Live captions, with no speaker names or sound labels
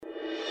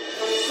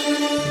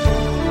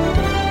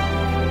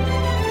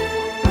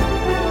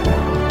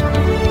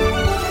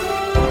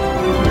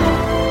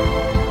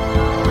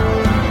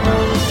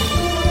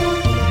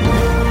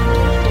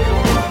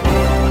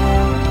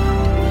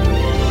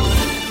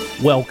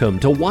Welcome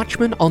to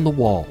Watchmen on the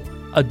Wall,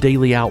 a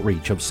daily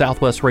outreach of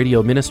Southwest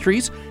Radio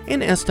Ministries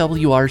and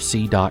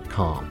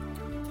SWRC.com.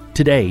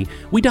 Today,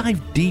 we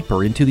dive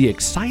deeper into the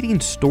exciting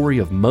story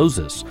of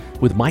Moses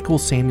with Michael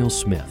Samuel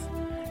Smith,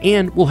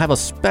 and we'll have a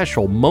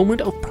special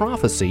moment of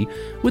prophecy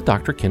with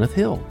Dr. Kenneth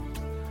Hill.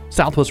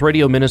 Southwest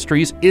Radio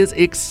Ministries is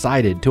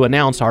excited to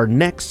announce our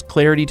next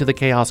Clarity to the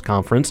Chaos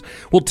Conference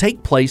will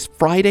take place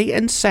Friday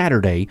and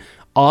Saturday,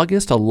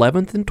 August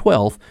 11th and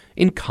 12th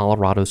in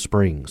Colorado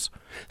Springs.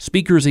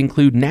 Speakers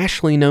include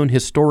nationally known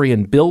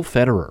historian Bill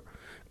Federer,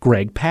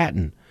 Greg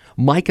Patton,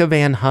 Micah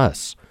Van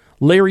Huss,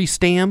 Larry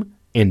Stamm,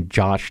 and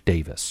Josh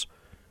Davis.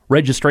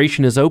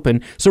 Registration is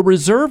open, so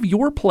reserve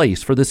your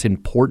place for this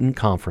important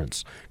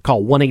conference.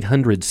 Call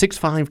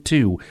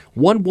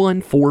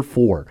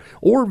 1-800-652-1144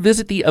 or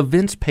visit the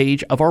events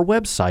page of our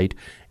website,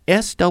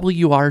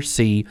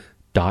 swrc.com.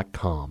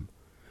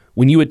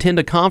 When you attend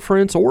a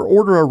conference or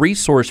order a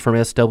resource from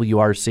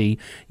SWRC,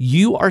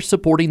 you are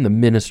supporting the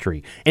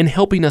ministry and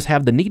helping us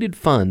have the needed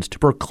funds to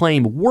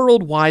proclaim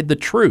worldwide the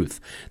truth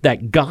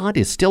that God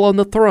is still on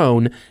the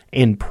throne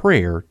and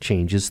prayer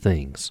changes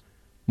things.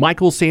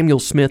 Michael Samuel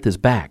Smith is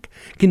back,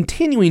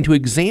 continuing to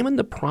examine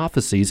the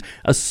prophecies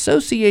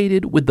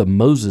associated with the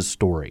Moses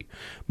story,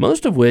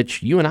 most of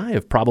which you and I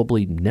have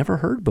probably never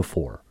heard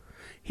before.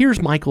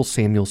 Here's Michael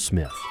Samuel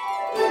Smith.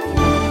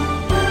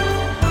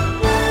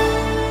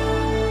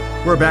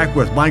 We're back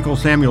with Michael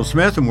Samuel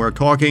Smith, and we're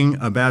talking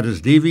about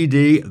his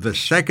DVD, The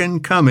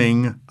Second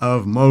Coming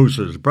of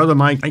Moses. Brother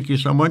Mike, thank you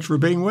so much for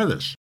being with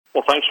us.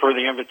 Well, thanks for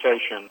the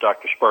invitation,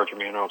 Dr.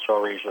 Spargimino. It's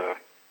always a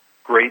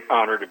great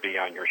honor to be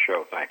on your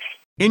show. Thanks.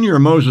 In your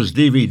Moses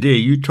DVD,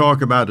 you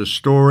talk about a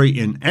story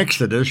in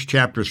Exodus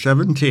chapter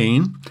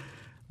 17,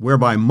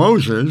 whereby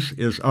Moses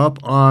is up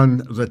on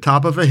the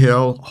top of a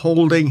hill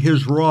holding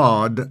his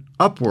rod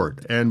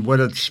upward. And when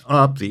it's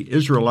up, the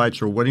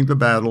Israelites are winning the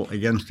battle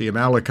against the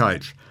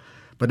Amalekites.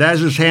 But as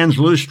his hands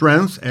lose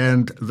strength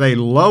and they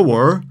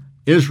lower,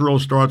 Israel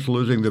starts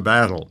losing the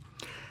battle.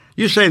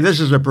 You say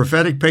this is a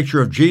prophetic picture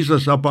of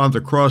Jesus up on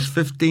the cross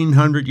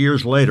 1,500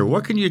 years later.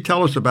 What can you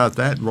tell us about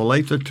that and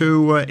relate the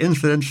two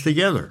incidents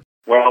together?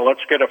 Well,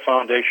 let's get a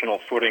foundational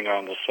footing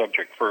on the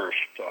subject first.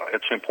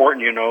 It's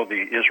important you know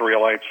the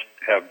Israelites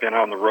have been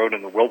on the road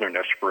in the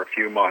wilderness for a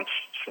few months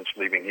since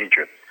leaving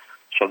Egypt.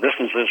 So this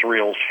is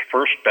Israel's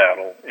first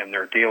battle, and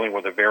they're dealing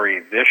with a very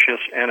vicious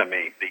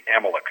enemy, the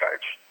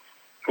Amalekites.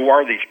 Who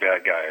are these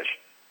bad guys?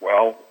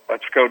 Well,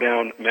 let's go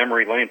down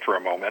memory lane for a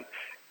moment.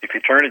 If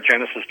you turn to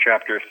Genesis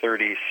chapter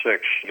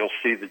 36, you'll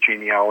see the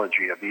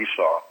genealogy of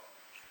Esau.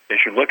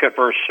 As you look at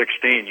verse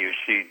 16, you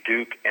see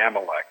Duke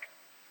Amalek.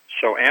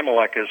 So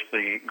Amalek is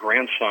the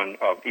grandson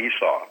of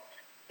Esau.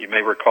 You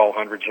may recall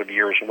hundreds of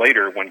years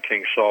later when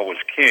King Saul was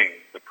king,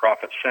 the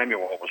prophet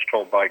Samuel was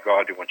told by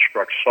God to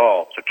instruct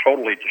Saul to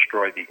totally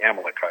destroy the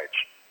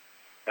Amalekites.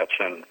 That's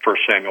in 1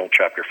 Samuel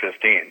chapter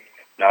 15.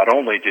 Not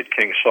only did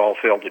King Saul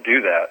fail to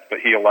do that,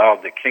 but he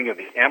allowed the king of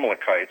the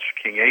Amalekites,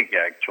 King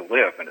Agag, to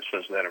live, and it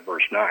says that in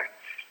verse 9.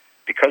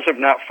 Because of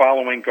not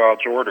following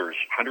God's orders,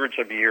 hundreds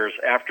of years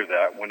after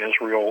that, when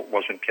Israel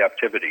was in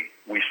captivity,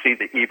 we see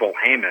the evil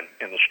Haman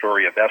in the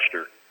story of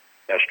Esther,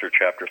 Esther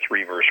chapter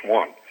 3, verse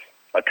 1,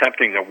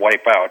 attempting to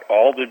wipe out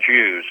all the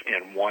Jews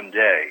in one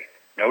day.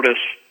 Notice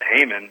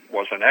Haman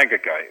was an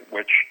Agagite,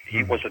 which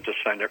he was a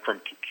descendant from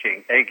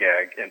King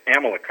Agag, an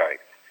Amalekite.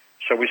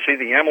 So we see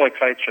the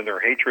Amalekites and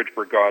their hatred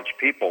for God's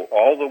people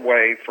all the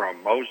way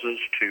from Moses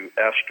to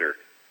Esther.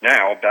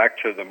 Now, back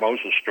to the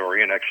Moses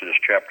story in Exodus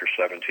chapter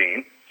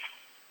 17.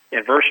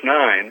 In verse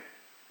 9,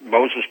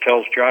 Moses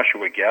tells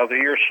Joshua, gather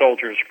your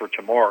soldiers for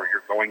tomorrow.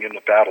 You're going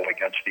into battle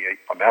against the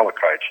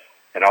Amalekites,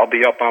 and I'll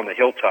be up on the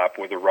hilltop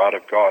with the rod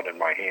of God in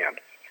my hand.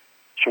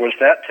 So as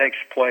that takes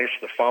place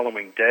the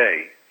following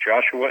day,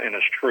 Joshua and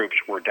his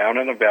troops were down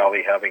in the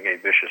valley having a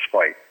vicious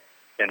fight,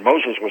 and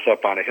Moses was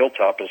up on a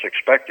hilltop as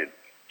expected.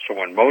 So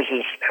when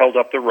Moses held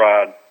up the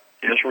rod,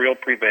 Israel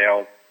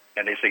prevailed,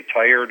 and as he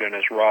tired and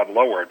his rod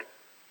lowered,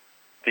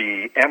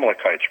 the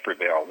Amalekites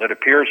prevailed. It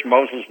appears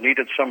Moses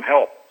needed some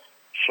help,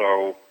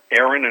 so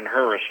Aaron and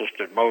Hur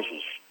assisted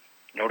Moses.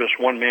 Notice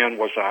one man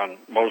was on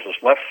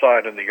Moses' left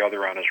side and the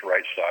other on his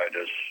right side,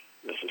 as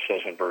it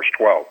says in verse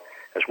 12.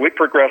 As we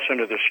progress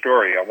into the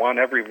story, I want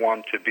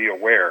everyone to be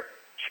aware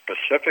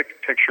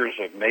specific pictures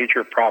of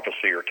major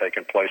prophecy are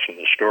taking place in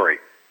the story.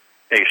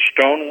 A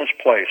stone was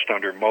placed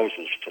under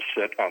Moses to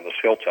sit on this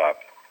hilltop.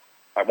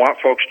 I want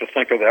folks to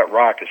think of that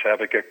rock as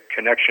having a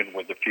connection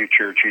with the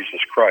future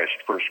Jesus Christ,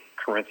 1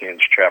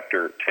 Corinthians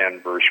chapter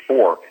 10, verse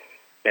 4.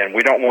 And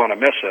we don't want to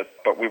miss it,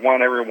 but we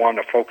want everyone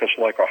to focus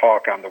like a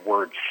hawk on the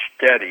word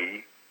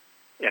steady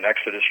in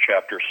Exodus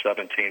chapter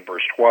 17,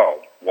 verse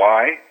 12.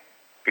 Why?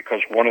 Because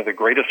one of the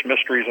greatest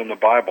mysteries in the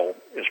Bible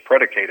is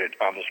predicated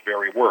on this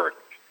very word.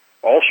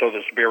 Also,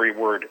 this very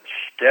word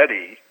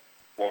steady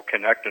will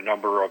connect a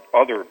number of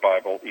other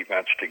Bible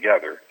events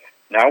together.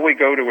 Now we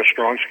go to a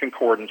Strong's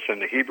Concordance in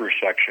the Hebrew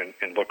section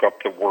and look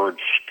up the word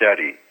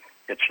steady.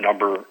 It's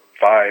number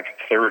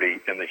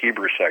 530 in the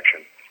Hebrew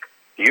section.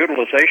 The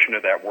utilization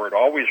of that word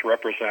always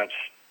represents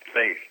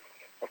faith.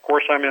 Of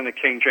course, I'm in the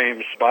King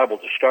James Bible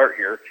to start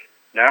here.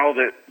 Now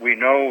that we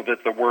know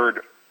that the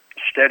word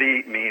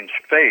steady means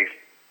faith,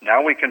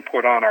 now we can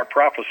put on our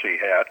prophecy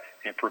hat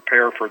and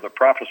prepare for the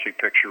prophecy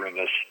picture in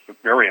this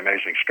very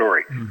amazing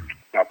story.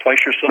 Now place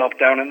yourself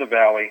down in the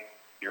valley.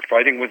 You're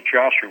fighting with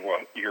Joshua,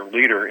 your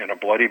leader, in a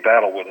bloody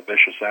battle with a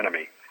vicious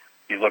enemy.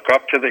 You look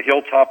up to the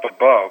hilltop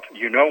above.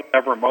 You know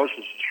whenever Moses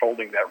is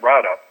holding that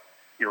rod up,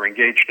 you're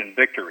engaged in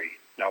victory.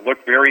 Now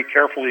look very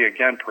carefully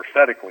again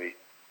prophetically.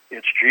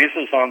 It's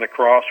Jesus on the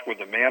cross with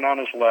the man on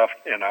his left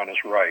and on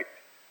his right.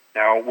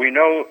 Now we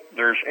know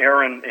there's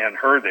Aaron and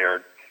Hur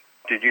there.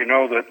 Did you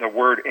know that the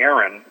word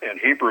Aaron in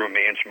Hebrew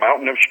means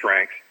mountain of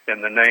strength,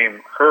 and the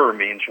name Hur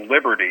means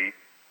liberty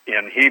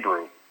in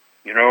Hebrew?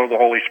 You know, the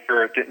Holy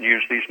Spirit didn't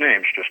use these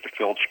names just to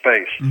fill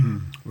space.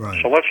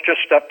 Right. So let's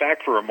just step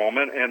back for a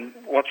moment and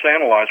let's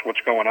analyze what's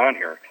going on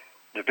here.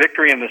 The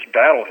victory in this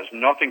battle has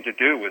nothing to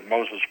do with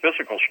Moses'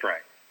 physical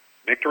strength.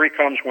 Victory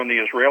comes when the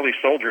Israeli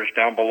soldiers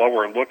down below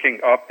are looking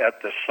up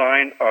at the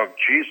sign of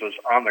Jesus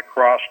on the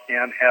cross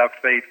and have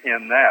faith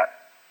in that.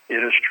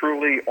 It is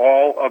truly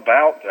all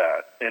about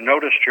that. And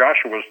notice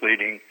Joshua's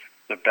leading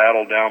the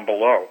battle down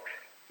below.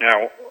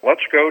 Now,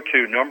 let's go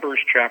to Numbers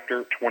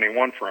chapter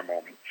 21 for a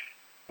moment.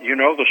 You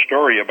know the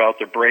story about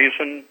the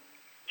brazen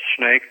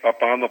snake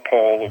up on the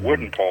pole, the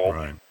wooden pole.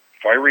 Right.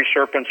 Fiery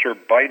serpents are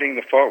biting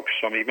the folks,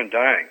 some even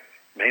dying,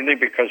 mainly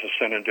because of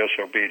sin and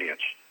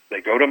disobedience.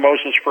 They go to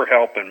Moses for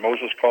help, and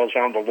Moses calls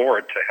on the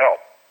Lord to help.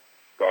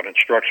 God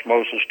instructs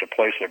Moses to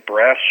place a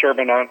brass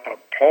serpent on a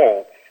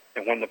pole,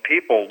 and when the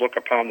people look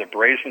upon the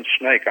brazen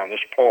snake on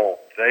this pole,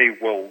 they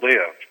will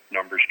live.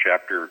 Numbers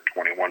chapter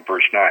 21,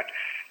 verse 9.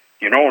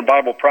 You know, in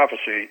Bible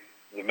prophecy,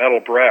 the metal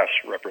brass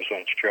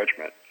represents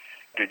judgment.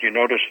 Did you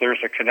notice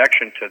there's a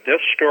connection to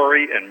this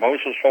story and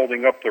Moses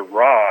holding up the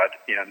rod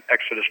in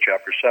Exodus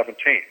chapter 17?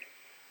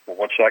 Well,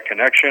 what's that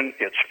connection?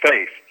 It's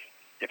faith.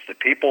 If the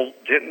people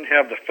didn't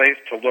have the faith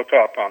to look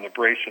up on the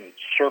brazen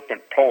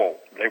serpent pole,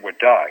 they would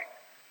die.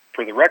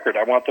 For the record,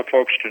 I want the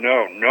folks to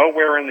know,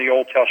 nowhere in the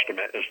Old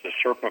Testament is the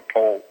serpent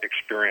pole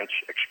experience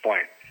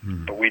explained.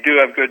 But we do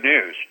have good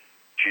news.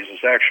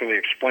 Jesus actually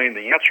explained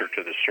the answer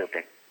to the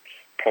serpent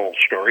pole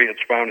story.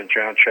 It's found in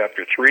John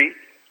chapter 3,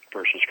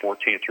 verses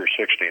 14 through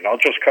 16.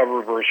 I'll just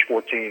cover verse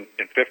 14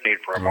 and 15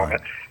 for a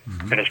moment.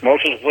 And as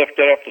Moses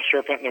lifted up the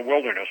serpent in the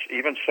wilderness,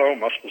 even so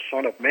must the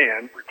Son of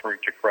Man, referring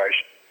to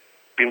Christ,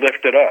 be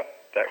lifted up,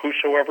 that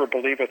whosoever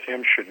believeth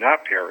him should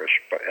not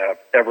perish, but have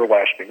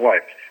everlasting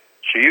life.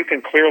 So you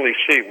can clearly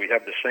see we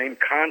have the same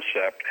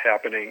concept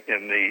happening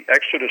in the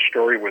Exodus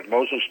story with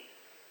Moses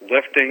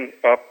lifting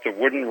up the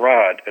wooden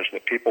rod as the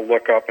people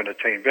look up and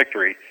attain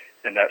victory,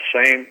 and that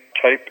same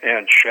type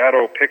and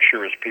shadow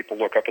picture as people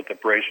look up at the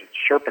brazen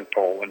serpent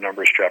pole in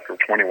Numbers chapter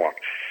 21.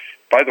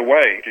 By the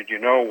way, did you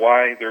know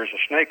why there's a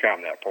snake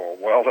on that pole?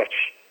 Well, that's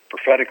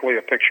prophetically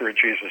a picture of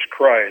Jesus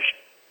Christ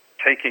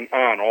taking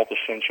on all the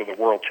sins of the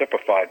world,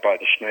 typified by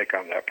the snake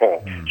on that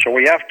pole. So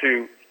we have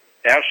to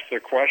ask the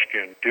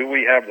question, do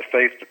we have the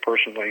faith to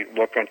personally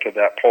look unto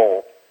that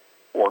pole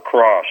or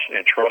cross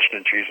and trust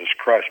in Jesus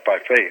Christ by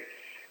faith,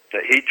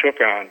 that he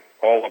took on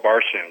all of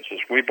our sins? As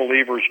we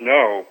believers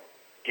know,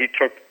 he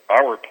took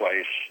our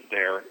place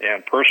there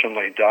and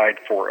personally died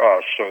for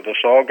us. So this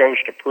all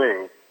goes to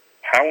prove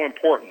how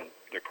important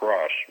the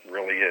cross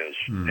really is.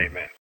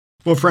 Amen.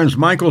 Well, friends,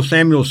 Michael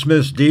Samuel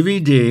Smith's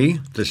DVD,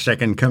 The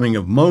Second Coming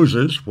of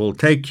Moses, will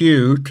take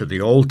you to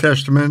the Old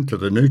Testament, to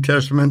the New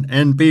Testament,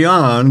 and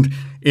beyond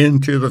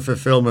into the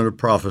fulfillment of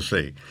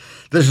prophecy.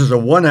 This is a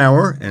 1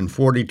 hour and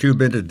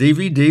 42-minute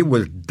DVD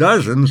with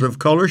dozens of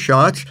color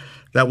shots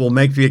that will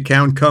make the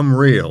account come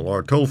real.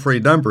 Our toll-free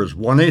number is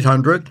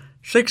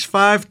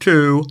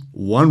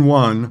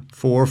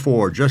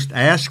 1-800-652-1144. Just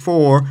ask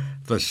for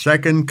The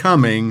Second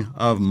Coming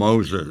of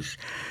Moses.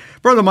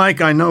 Brother Mike,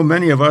 I know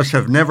many of us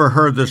have never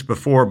heard this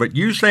before, but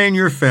you say in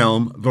your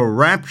film the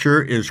rapture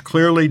is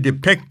clearly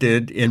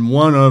depicted in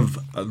one of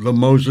the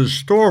Moses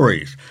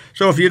stories.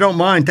 So if you don't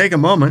mind, take a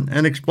moment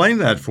and explain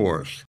that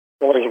for us.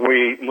 Well, as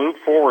we move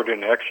forward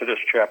in Exodus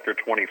chapter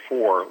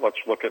 24,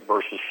 let's look at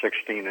verses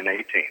 16 and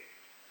 18.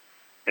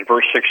 In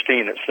verse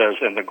 16 it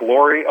says, "And the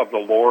glory of the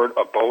Lord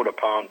abode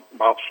upon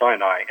Mount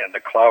Sinai, and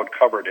the cloud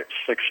covered it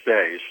 6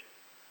 days.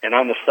 And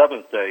on the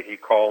seventh day he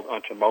called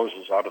unto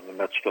Moses out of the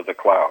midst of the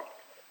cloud."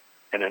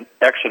 And in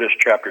Exodus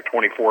chapter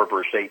 24,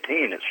 verse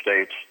 18, it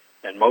states,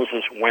 "And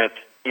Moses went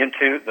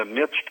into the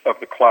midst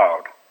of the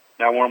cloud."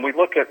 Now, when we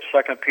look at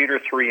 2 Peter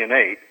 3 and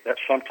 8, that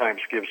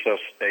sometimes gives us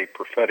a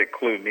prophetic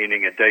clue,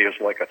 meaning a day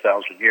is like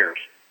 1,000 years.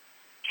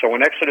 So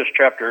in Exodus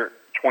chapter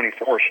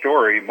 24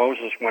 story,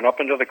 Moses went up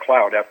into the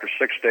cloud after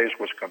 6 days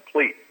was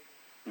complete,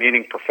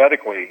 meaning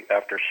prophetically,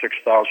 after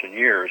 6,000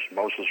 years,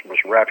 Moses was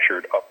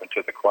raptured up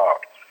into the cloud.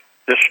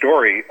 This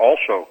story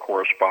also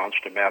corresponds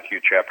to Matthew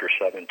chapter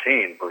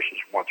 17, verses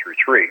 1 through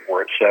 3,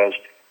 where it says,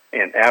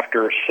 "And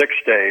after 6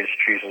 days,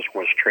 Jesus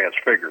was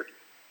transfigured."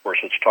 Of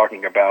course, it's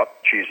talking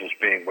about Jesus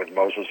being with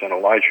Moses and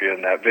Elijah in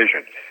that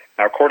vision.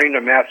 Now, according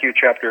to Matthew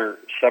chapter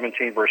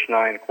 17, verse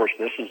 9, of course,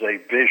 this is a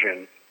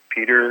vision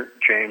Peter,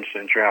 James,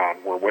 and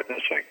John were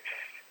witnessing.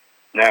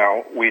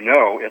 Now, we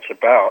know it's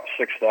about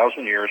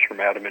 6,000 years from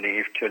Adam and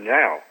Eve to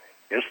now.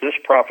 Is this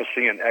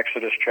prophecy in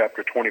Exodus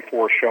chapter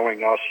 24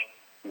 showing us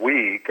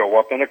we go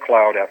up in a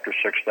cloud after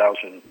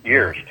 6,000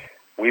 years?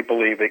 We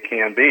believe it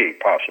can be,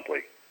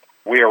 possibly.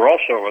 We are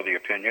also of the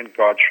opinion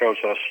God shows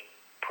us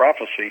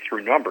prophecy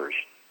through numbers.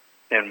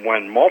 And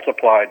when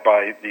multiplied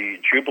by the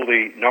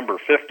Jubilee number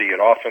 50, it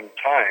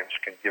oftentimes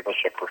can give us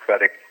a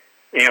prophetic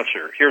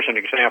answer. Here's an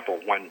example.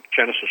 When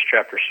Genesis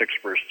chapter 6,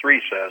 verse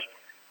 3 says,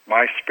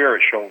 "My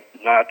spirit shall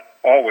not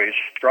always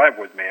strive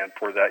with man,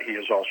 for that he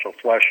is also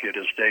flesh, yet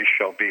his days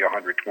shall be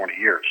 120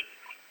 years.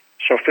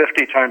 So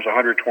 50 times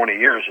 120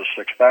 years is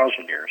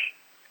 6,000 years.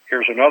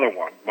 Here's another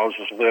one.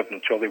 Moses lived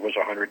until he was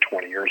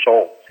 120 years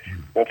old.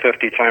 Well,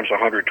 50 times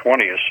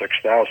 120 is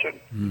 6,000.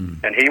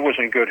 And he was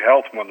in good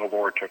health when the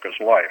Lord took his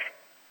life.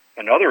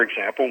 Another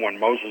example, when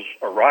Moses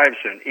arrives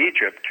in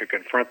Egypt to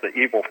confront the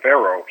evil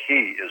Pharaoh,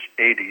 he is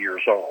 80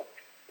 years old.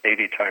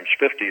 80 times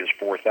 50 is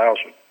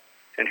 4,000.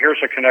 And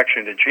here's a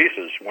connection to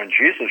Jesus. When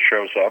Jesus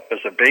shows up as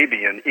a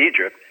baby in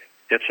Egypt,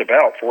 it's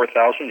about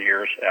 4,000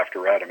 years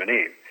after Adam and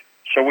Eve.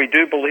 So we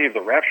do believe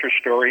the rapture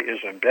story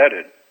is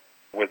embedded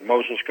with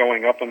Moses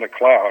going up in the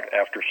cloud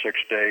after 6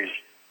 days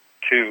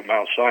to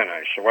Mount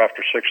Sinai. So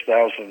after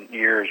 6,000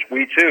 years,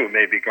 we too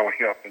may be going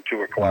up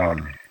into a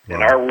cloud.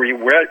 And are we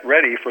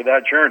ready for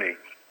that journey?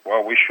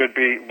 Well, we should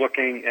be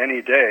looking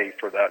any day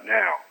for that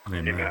now.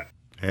 Amen.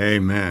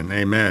 Amen.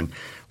 Amen.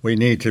 We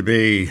need to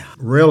be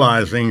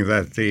realizing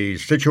that the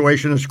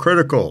situation is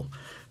critical.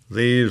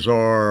 These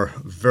are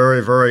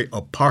very, very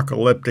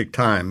apocalyptic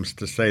times,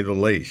 to say the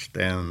least,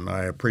 and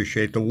I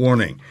appreciate the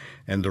warning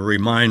and the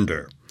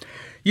reminder.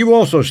 You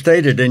also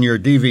stated in your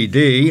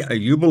DVD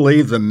you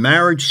believe the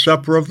marriage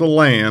supper of the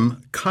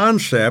Lamb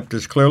concept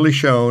is clearly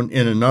shown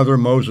in another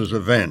Moses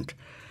event.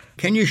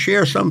 Can you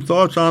share some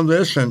thoughts on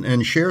this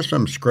and share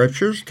some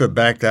scriptures to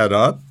back that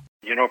up?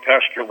 You know,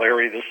 Pastor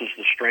Larry, this is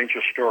the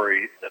strangest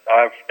story that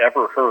I've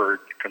ever heard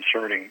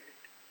concerning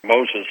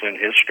Moses and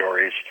his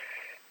stories.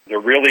 There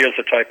really is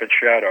a type and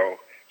shadow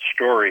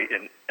story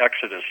in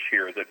Exodus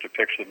here that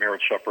depicts the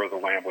marriage supper of the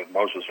Lamb with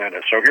Moses in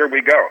it. So here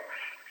we go.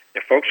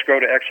 If folks go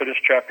to Exodus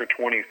chapter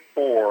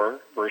 24,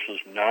 verses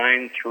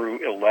 9 through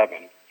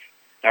 11.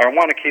 Now, I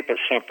want to keep it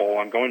simple.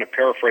 I'm going to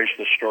paraphrase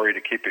this story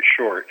to keep it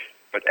short.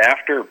 But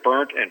after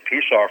burnt and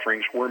peace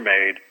offerings were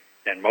made,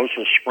 and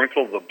Moses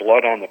sprinkled the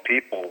blood on the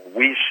people,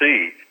 we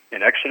see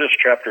in Exodus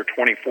chapter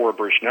 24,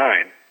 verse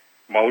 9,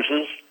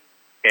 Moses,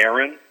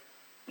 Aaron,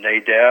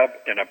 Nadab,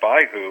 and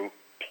Abihu,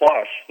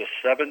 plus the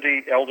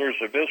 70 elders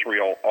of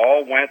Israel,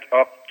 all went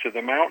up to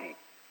the mountain,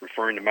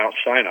 referring to Mount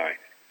Sinai,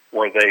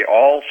 where they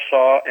all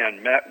saw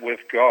and met with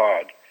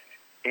God,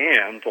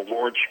 and the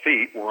Lord's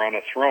feet were on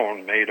a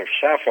throne made of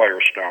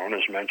sapphire stone,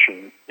 as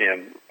mentioned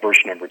in verse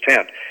number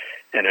 10.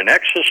 And in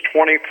Exodus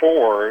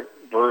 24,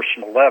 verse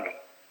 11,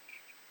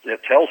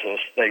 it tells us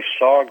they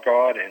saw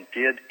God and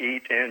did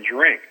eat and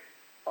drink.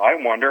 I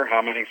wonder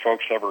how many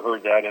folks ever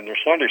heard that in their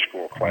Sunday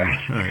school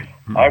class.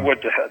 I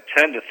would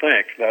tend to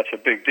think that's a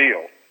big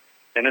deal.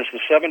 And as the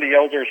 70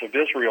 elders of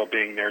Israel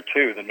being there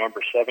too, the number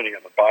 70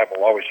 in the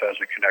Bible always has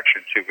a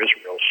connection to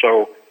Israel.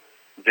 So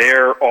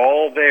they're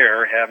all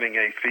there having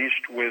a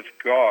feast with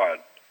God.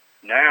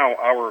 Now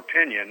our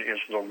opinion is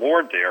the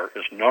Lord there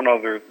is none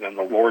other than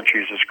the Lord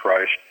Jesus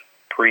Christ,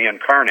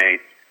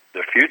 pre-incarnate,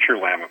 the future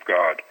Lamb of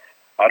God.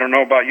 I don't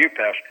know about you,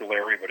 Pastor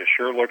Larry, but it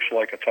sure looks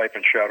like a type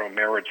and shadow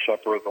marriage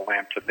supper of the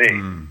Lamb to me.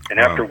 And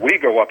after we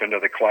go up into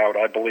the cloud,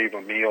 I believe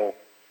a meal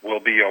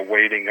will be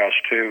awaiting us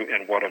too,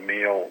 and what a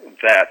meal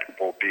that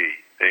will be.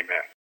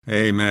 Amen.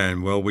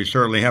 Amen. Well, we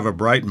certainly have a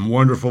bright and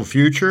wonderful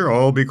future,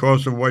 all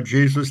because of what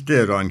Jesus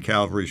did on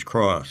Calvary's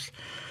cross.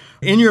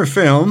 In your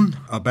film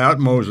about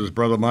Moses,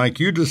 Brother Mike,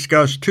 you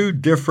discuss two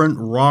different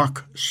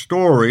rock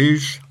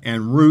stories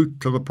en route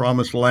to the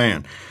Promised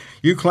Land.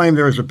 You claim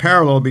there is a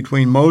parallel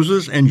between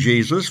Moses and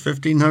Jesus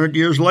 1,500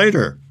 years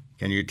later.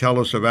 Can you tell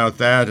us about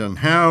that, and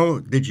how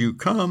did you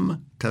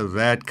come to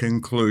that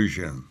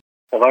conclusion?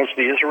 Well, as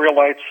the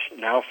Israelites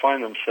now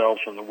find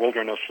themselves in the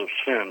wilderness of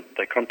sin,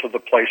 they come to the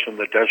place in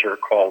the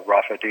desert called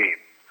Rephidim.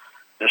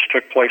 This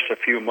took place a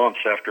few months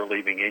after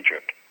leaving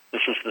Egypt.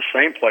 This is the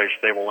same place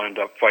they will end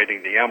up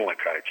fighting the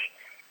Amalekites.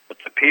 But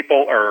the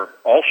people are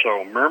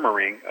also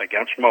murmuring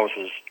against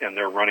Moses, and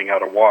they're running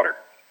out of water.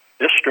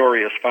 This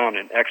story is found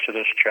in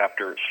Exodus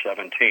chapter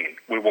 17.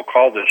 We will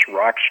call this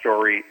rock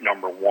story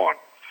number 1.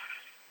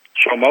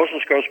 So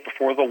Moses goes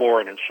before the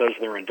Lord and says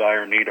they're in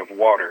dire need of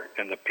water,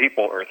 and the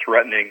people are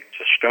threatening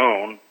to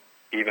stone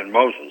even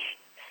Moses.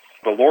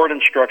 The Lord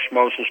instructs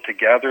Moses to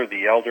gather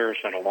the elders,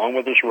 and along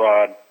with his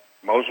rod,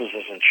 Moses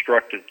is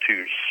instructed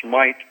to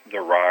smite the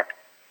rock,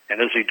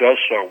 and as he does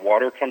so,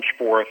 water comes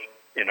forth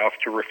enough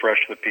to refresh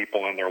the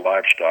people and their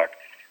livestock.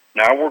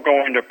 Now we're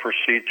going to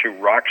proceed to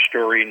rock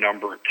story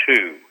number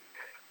 2.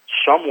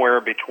 Somewhere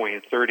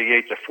between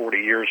 38 to 40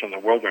 years in the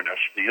wilderness,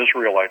 the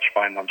Israelites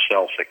find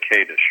themselves at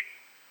Kadesh.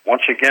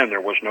 Once again,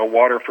 there was no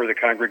water for the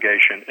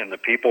congregation, and the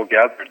people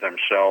gathered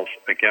themselves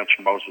against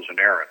Moses and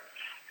Aaron.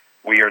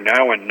 We are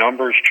now in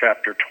Numbers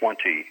chapter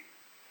 20.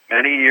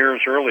 Many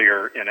years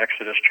earlier in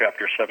Exodus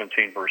chapter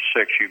 17, verse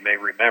 6, you may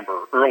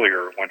remember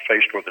earlier when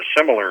faced with a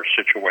similar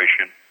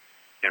situation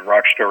in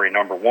rock story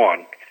number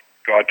 1,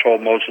 God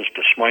told Moses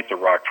to smite the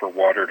rock for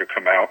water to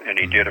come out, and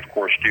he did, of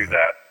course, do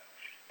that.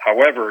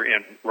 However,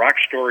 in rock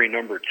story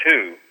number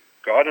 2,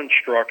 God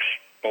instructs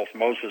both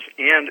Moses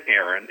and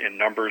Aaron in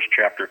Numbers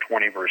chapter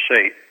 20, verse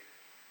 8,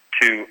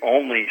 to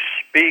only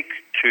speak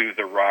to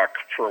the rock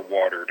for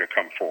water to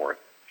come forth.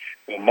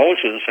 Well,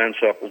 Moses ends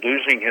up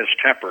losing his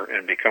temper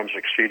and becomes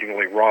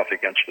exceedingly wroth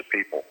against the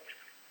people.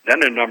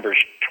 Then in Numbers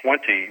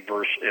 20,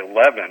 verse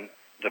 11,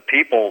 the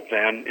people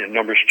then, in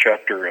Numbers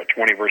chapter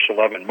 20, verse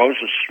 11,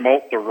 Moses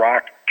smote the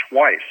rock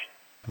twice.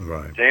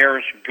 Right.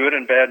 There's good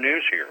and bad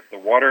news here. The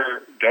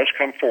water does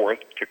come forth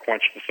to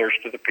quench the thirst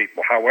of the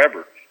people.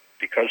 However,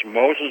 because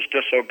Moses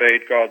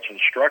disobeyed God's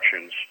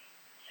instructions,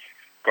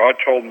 God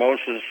told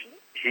Moses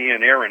he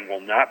and Aaron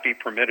will not be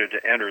permitted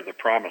to enter the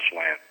promised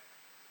land.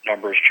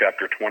 Numbers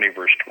chapter 20,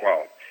 verse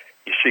 12.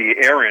 You see,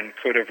 Aaron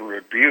could have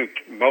rebuked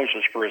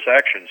Moses for his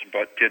actions,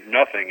 but did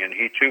nothing, and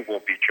he too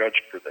will be judged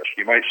for this.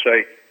 You might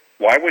say,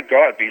 why would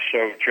God be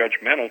so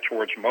judgmental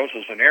towards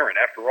Moses and Aaron?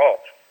 After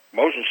all,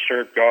 Moses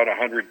served God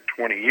 120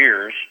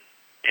 years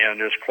and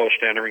is close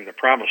to entering the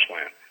promised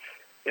land.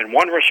 In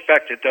one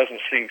respect, it doesn't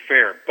seem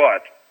fair,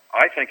 but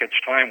I think it's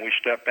time we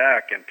step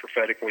back and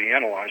prophetically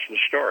analyze the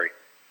story.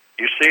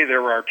 You see,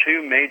 there are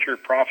two major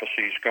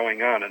prophecies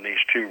going on in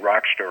these two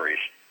rock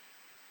stories,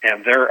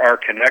 and there are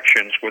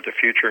connections with the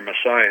future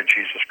Messiah,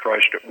 Jesus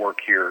Christ, at work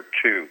here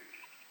too.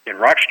 In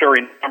rock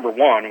story number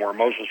 1, where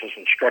Moses is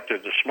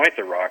instructed to smite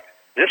the rock,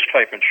 this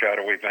type and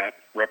shadow event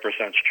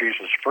represents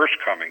Jesus' first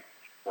coming,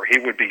 where he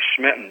would be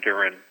smitten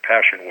during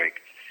Passion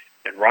Week.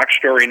 In rock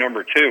story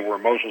number 2, where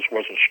Moses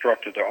was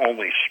instructed to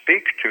only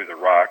speak to the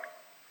rock,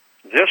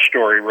 this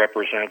story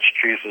represents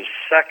Jesus'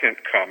 second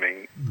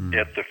coming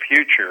at the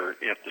future,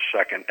 at the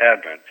second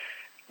advent.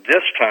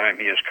 This time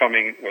he is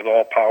coming with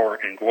all power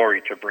and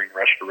glory to bring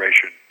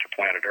restoration to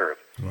planet Earth.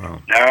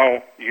 Wow.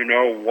 Now you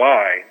know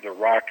why the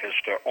rock is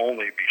to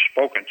only be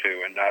spoken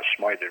to and not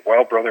smited.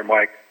 Well, Brother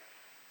Mike,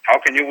 how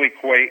can you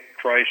equate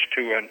Christ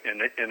to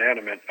an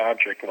inanimate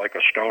object like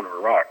a stone or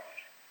a rock?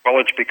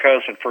 Well, it's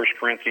because in 1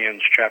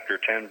 Corinthians chapter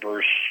 10,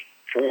 verse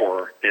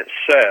 4, it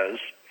says,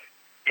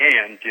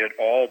 and did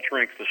all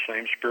drink the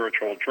same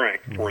spiritual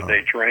drink, for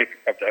they drank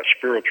of that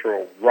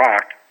spiritual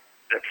rock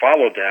that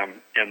followed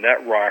them, and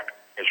that rock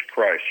was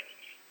Christ.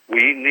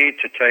 We need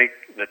to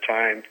take the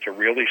time to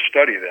really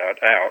study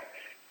that out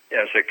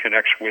as it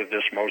connects with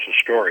this Moses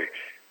story.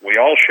 We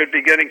all should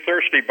be getting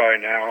thirsty by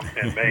now,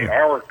 and may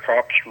our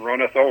cups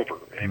runneth over.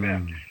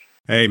 Amen.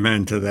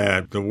 Amen to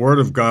that. The Word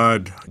of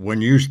God,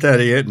 when you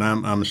study it,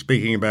 and I'm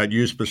speaking about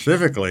you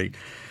specifically,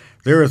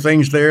 there are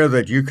things there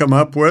that you come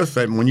up with,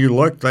 and when you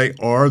look, they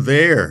are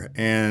there.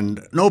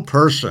 And no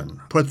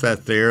person put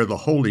that there. The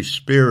Holy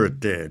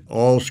Spirit did.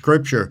 All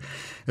Scripture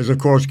is, of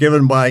course,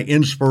 given by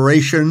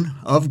inspiration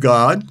of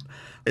God.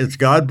 It's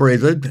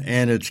God-breathed,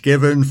 and it's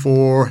given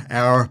for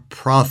our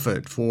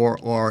profit, for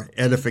our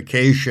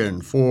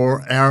edification,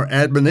 for our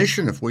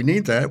admonition. If we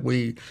need that,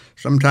 we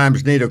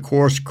sometimes need a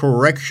course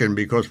correction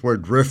because we're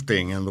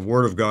drifting, and the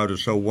Word of God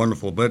is so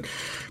wonderful. But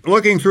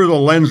looking through the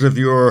lens of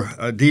your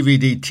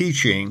DVD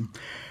teaching,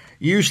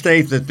 you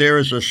state that there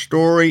is a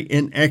story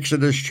in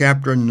Exodus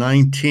chapter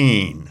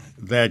 19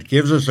 that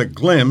gives us a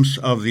glimpse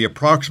of the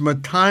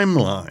approximate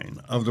timeline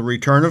of the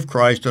return of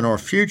Christ in our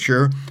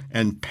future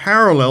and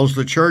parallels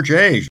the church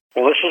age.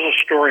 Well, this is a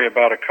story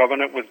about a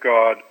covenant with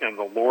God, and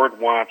the Lord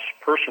wants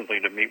personally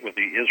to meet with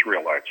the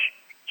Israelites.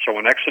 So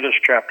in Exodus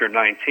chapter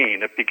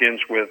 19, it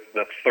begins with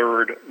the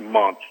third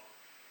month.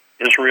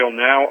 Israel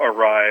now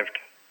arrived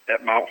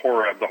at Mount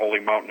Horeb, the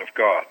holy mountain of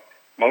God.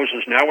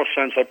 Moses now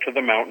ascends up to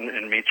the mountain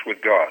and meets with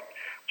God.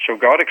 So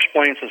God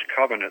explains his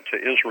covenant to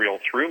Israel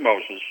through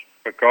Moses,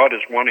 but God is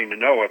wanting to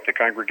know if the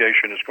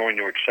congregation is going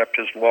to accept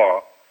his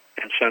law,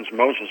 and sends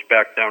Moses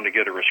back down to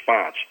get a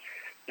response.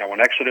 Now,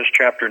 in Exodus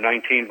chapter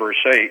 19, verse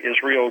 8,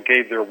 Israel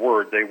gave their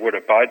word they would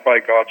abide by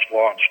God's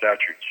law and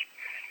statutes.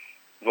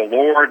 The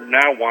Lord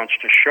now wants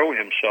to show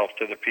himself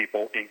to the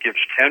people and gives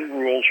 10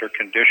 rules or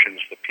conditions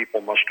the people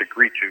must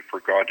agree to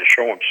for God to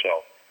show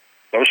himself.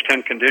 Those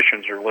 10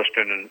 conditions are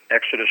listed in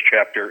Exodus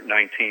chapter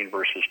 19,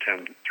 verses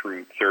 10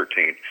 through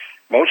 13.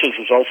 Moses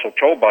is also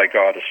told by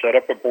God to set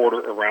up a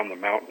border around the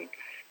mountain,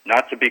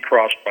 not to be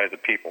crossed by the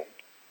people.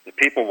 The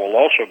people will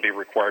also be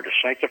required to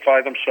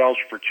sanctify themselves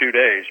for 2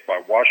 days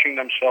by washing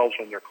themselves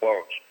in their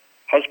clothes.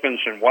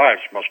 Husbands and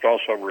wives must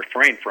also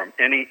refrain from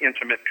any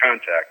intimate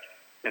contact,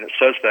 and it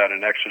says that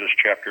in Exodus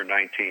chapter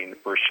 19,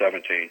 verse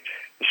 17.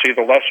 You see,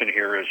 the lesson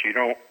here is you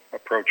don't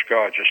approach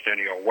God just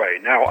any old way.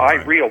 Now,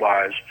 I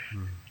realize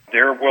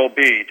there will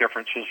be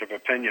differences of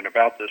opinion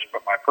about this,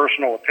 but my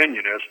personal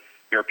opinion is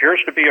there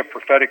appears to be a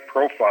prophetic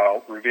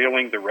profile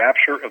revealing the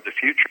rapture of the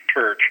future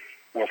church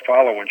will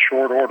follow in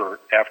short order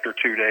after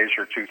 2 days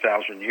or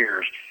 2,000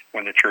 years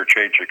when the church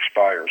age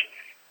expires.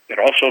 It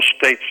also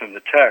states in the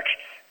text,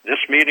 this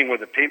meeting with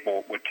the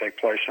people would take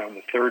place on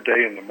the third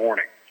day in the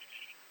morning.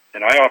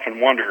 And I often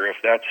wonder if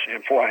that's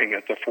implying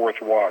at the fourth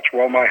watch.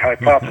 Well, my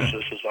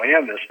hypothesis as I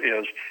end this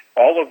is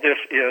all of this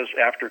is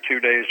after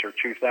 2 days or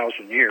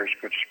 2,000 years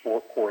could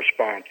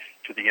correspond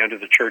to the end of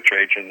the church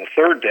age. And the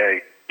third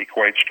day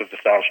equates to the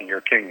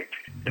 1,000-year kingdom.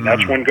 And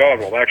that's when God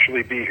will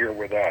actually be here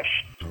with us.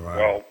 Right.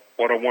 Well,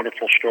 what a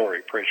wonderful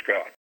story. Praise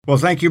God. Well,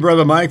 thank you,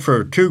 Brother Mike,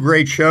 for 2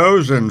 great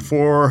shows and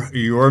for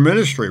your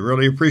ministry.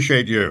 Really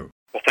appreciate you.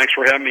 Well, thanks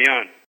for having me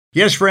on.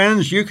 Yes,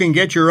 friends, you can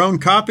get your own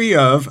copy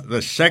of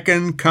The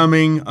Second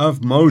Coming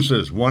of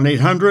Moses,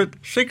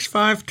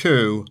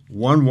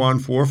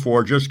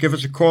 1-800-652-1144. Just give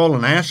us a call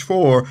and ask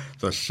for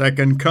The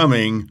Second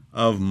Coming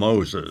of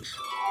Moses.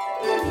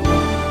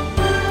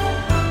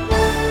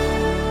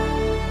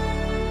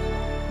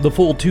 The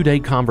full 2-day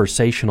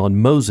conversation on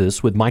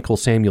Moses with Michael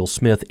Samuel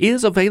Smith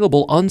is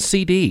available on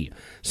CD.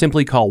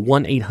 Simply call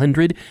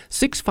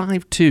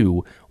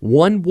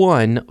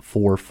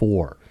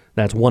 1-800-652-1144.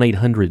 That's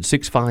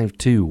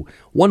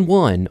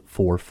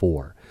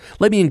 1-800-652-1144.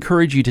 Let me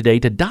encourage you today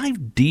to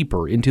dive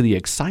deeper into the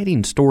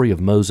exciting story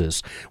of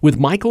Moses with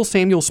Michael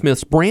Samuel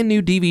Smith's brand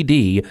new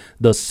DVD,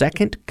 The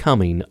Second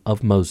Coming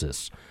of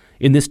Moses.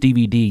 In this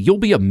DVD, you'll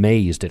be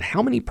amazed at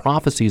how many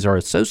prophecies are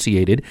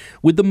associated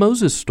with the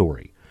Moses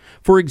story.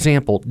 For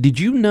example, did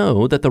you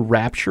know that the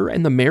rapture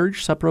and the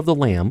marriage supper of the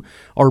Lamb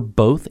are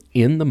both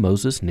in the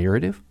Moses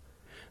narrative?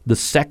 The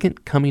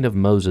Second Coming of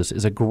Moses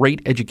is a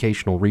great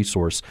educational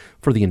resource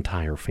for the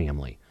entire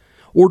family.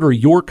 Order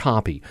your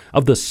copy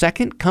of The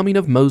Second Coming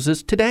of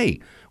Moses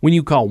today when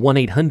you call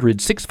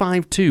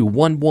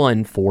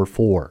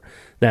 1-800-652-1144.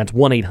 That's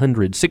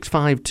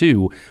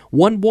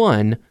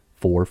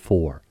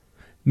 1-800-652-1144.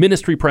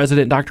 Ministry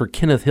President Dr.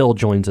 Kenneth Hill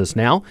joins us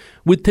now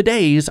with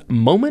today's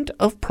Moment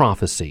of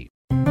Prophecy.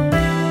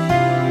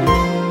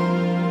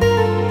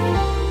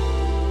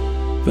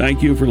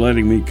 Thank you for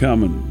letting me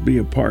come and be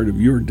a part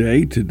of your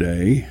day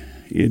today.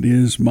 It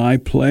is my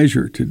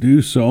pleasure to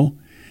do so,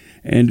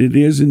 and it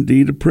is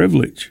indeed a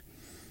privilege.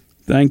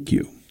 Thank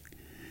you.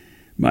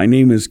 My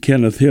name is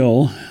Kenneth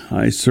Hill.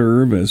 I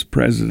serve as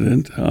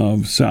president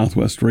of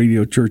Southwest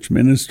Radio Church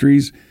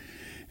Ministries,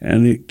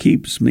 and it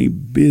keeps me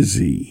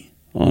busy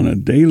on a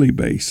daily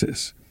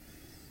basis.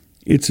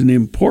 It's an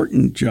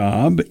important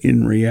job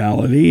in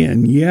reality,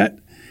 and yet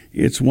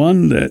it's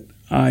one that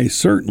I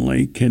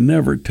certainly can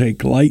never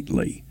take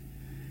lightly.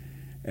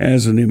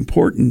 As an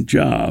important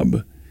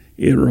job,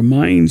 it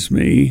reminds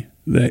me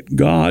that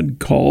God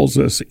calls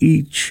us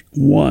each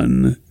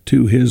one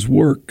to His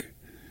work.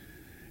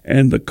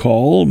 And the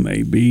call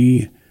may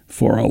be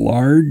for a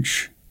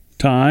large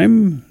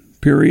time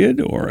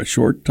period or a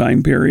short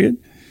time period.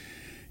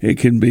 It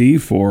can be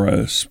for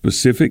a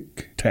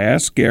specific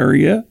task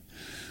area,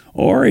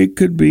 or it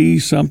could be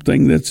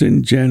something that's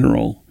in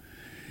general.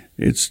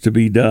 It's to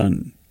be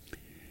done.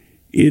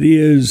 It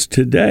is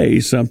today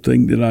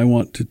something that I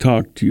want to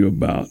talk to you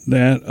about,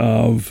 that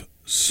of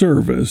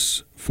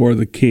service for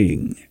the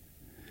King.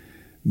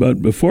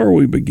 But before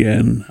we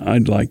begin,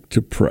 I'd like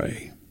to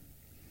pray.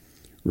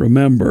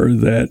 Remember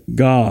that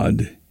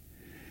God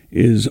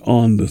is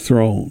on the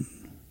throne,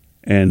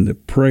 and the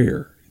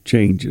prayer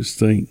changes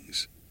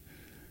things.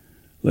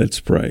 Let's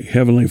pray.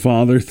 Heavenly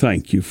Father,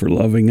 thank you for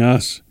loving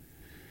us.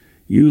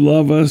 You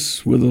love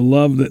us with a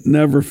love that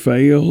never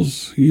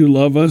fails. You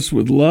love us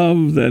with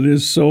love that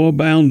is so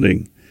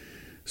abounding,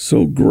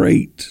 so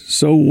great,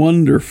 so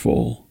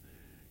wonderful.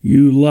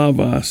 You love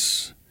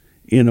us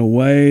in a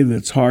way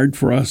that's hard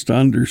for us to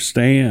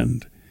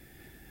understand,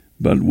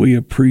 but we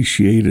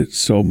appreciate it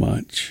so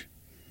much.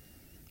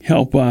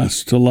 Help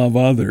us to love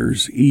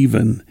others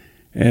even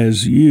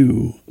as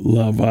you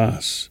love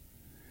us.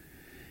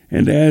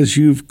 And as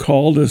you've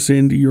called us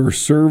into your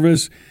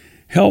service,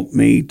 help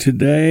me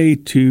today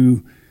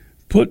to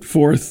put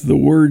forth the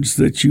words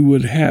that you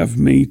would have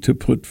me to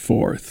put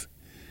forth,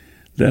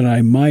 that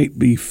I might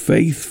be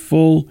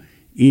faithful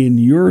in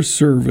your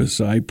service,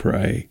 I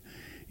pray.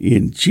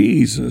 In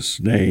Jesus'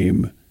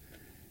 name,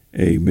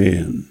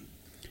 amen.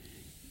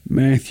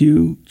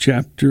 Matthew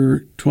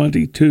chapter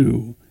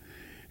 22.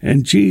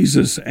 And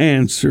Jesus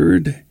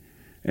answered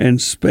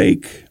and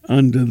spake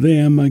unto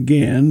them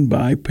again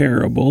by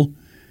parable,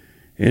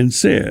 and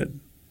said,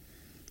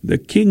 The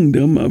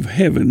kingdom of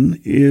heaven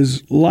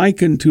is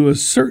like unto a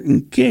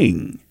certain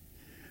king,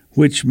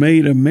 which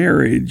made a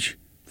marriage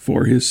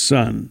for his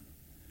son,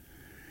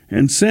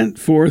 and sent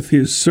forth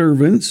his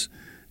servants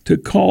to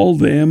call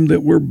them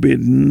that were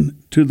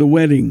bidden to the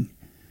wedding,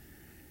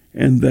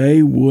 and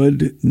they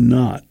would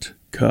not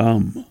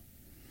come.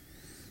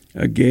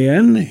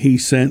 Again he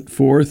sent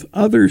forth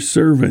other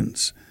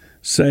servants,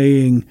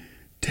 saying,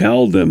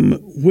 Tell them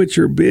which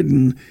are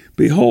bidden,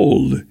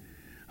 Behold,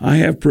 I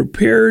have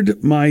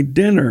prepared my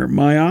dinner,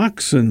 my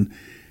oxen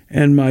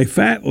and my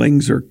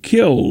fatlings are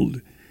killed,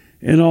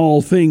 and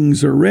all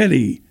things are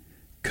ready.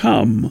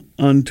 Come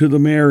unto the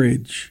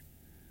marriage.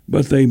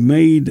 But they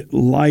made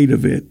light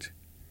of it,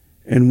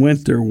 and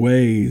went their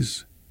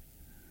ways,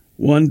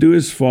 one to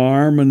his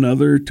farm,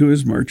 another to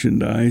his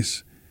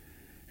merchandise.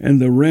 And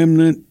the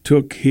remnant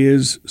took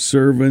his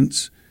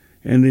servants,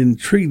 and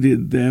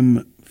entreated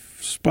them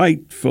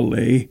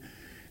spitefully,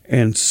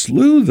 and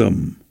slew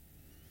them.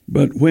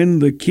 But when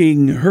the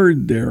king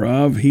heard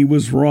thereof, he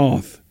was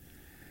wroth,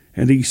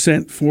 and he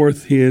sent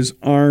forth his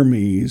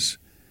armies,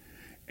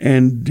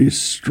 and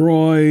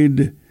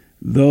destroyed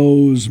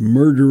those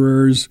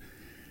murderers,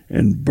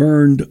 and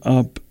burned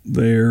up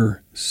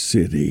their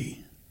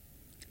city.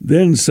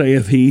 Then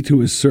saith he to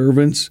his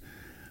servants,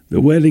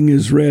 The wedding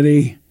is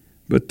ready,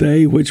 but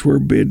they which were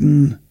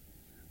bidden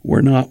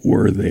were not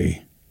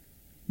worthy.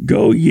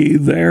 Go ye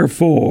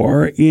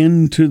therefore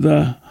into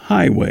the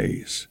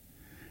highways,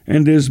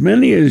 and as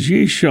many as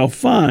ye shall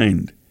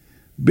find,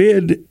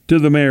 bid to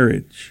the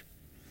marriage.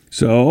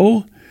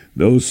 So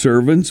those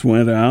servants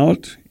went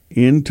out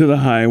into the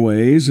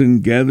highways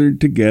and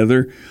gathered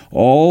together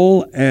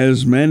all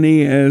as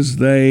many as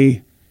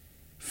they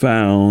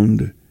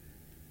found,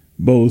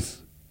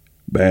 both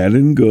bad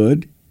and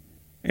good,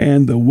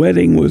 and the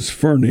wedding was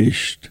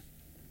furnished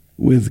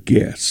with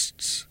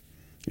guests.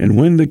 And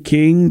when the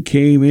king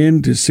came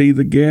in to see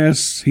the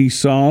guests, he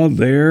saw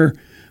there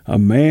a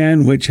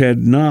man which had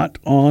not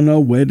on a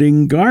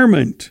wedding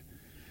garment.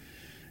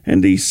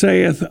 And he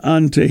saith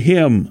unto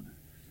him,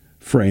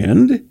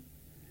 Friend,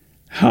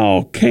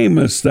 how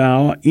camest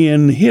thou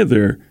in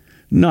hither,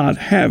 not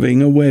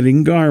having a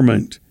wedding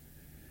garment?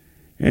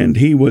 And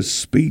he was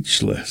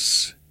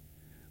speechless.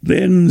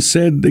 Then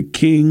said the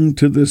king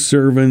to the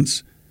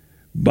servants,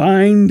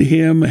 Bind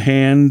him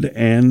hand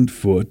and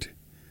foot,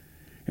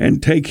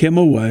 and take him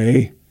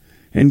away,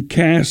 and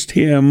cast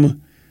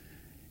him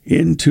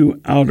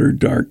into outer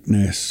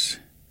darkness.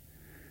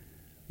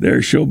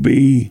 There shall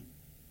be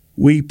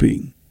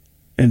weeping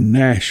and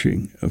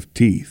gnashing of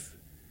teeth.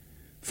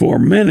 For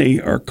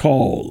many are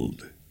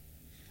called,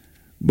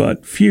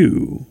 but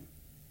few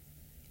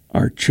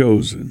are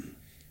chosen.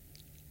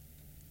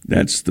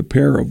 That's the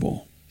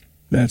parable.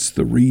 That's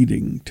the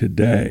reading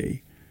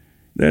today.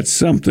 That's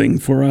something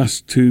for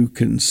us to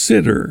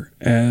consider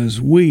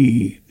as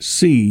we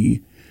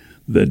see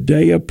the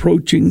day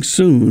approaching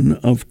soon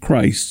of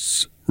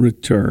Christ's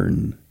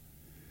return.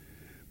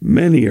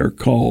 Many are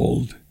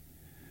called,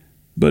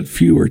 but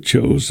few are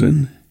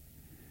chosen.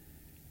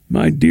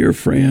 My dear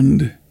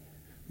friend,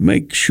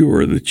 make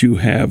sure that you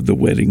have the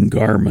wedding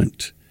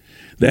garment,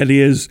 that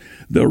is,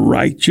 the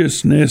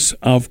righteousness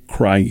of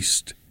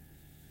Christ.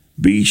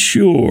 Be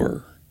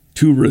sure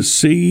to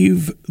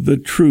receive the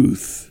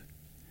truth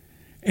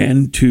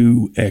and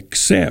to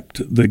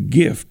accept the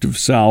gift of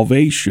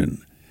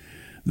salvation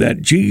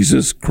that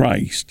Jesus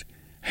Christ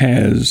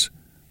has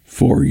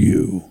for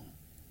you.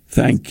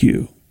 Thank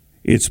you.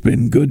 It's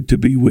been good to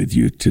be with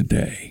you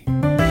today.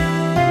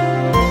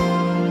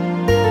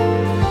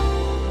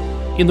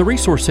 In the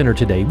Resource Center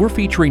today, we're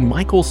featuring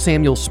Michael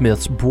Samuel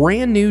Smith's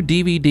brand new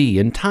DVD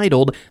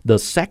entitled The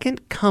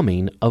Second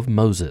Coming of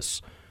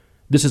Moses.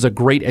 This is a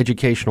great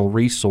educational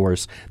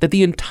resource that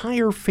the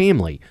entire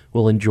family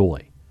will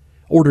enjoy.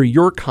 Order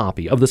your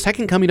copy of The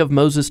Second Coming of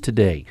Moses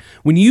today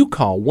when you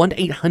call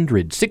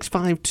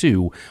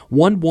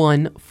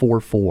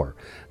 1-800-652-1144.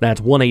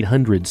 That's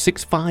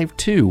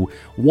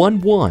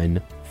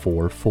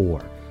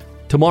 1-800-652-1144.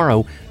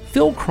 Tomorrow,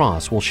 Phil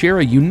Cross will share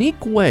a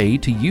unique way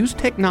to use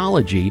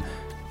technology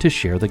to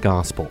share the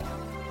gospel.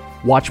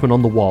 Watchman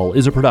on the Wall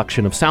is a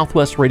production of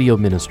Southwest Radio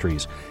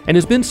Ministries and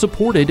has been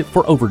supported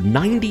for over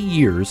 90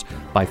 years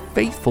by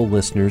faithful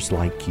listeners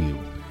like you.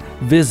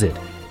 Visit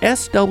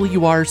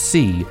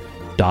swrc.com.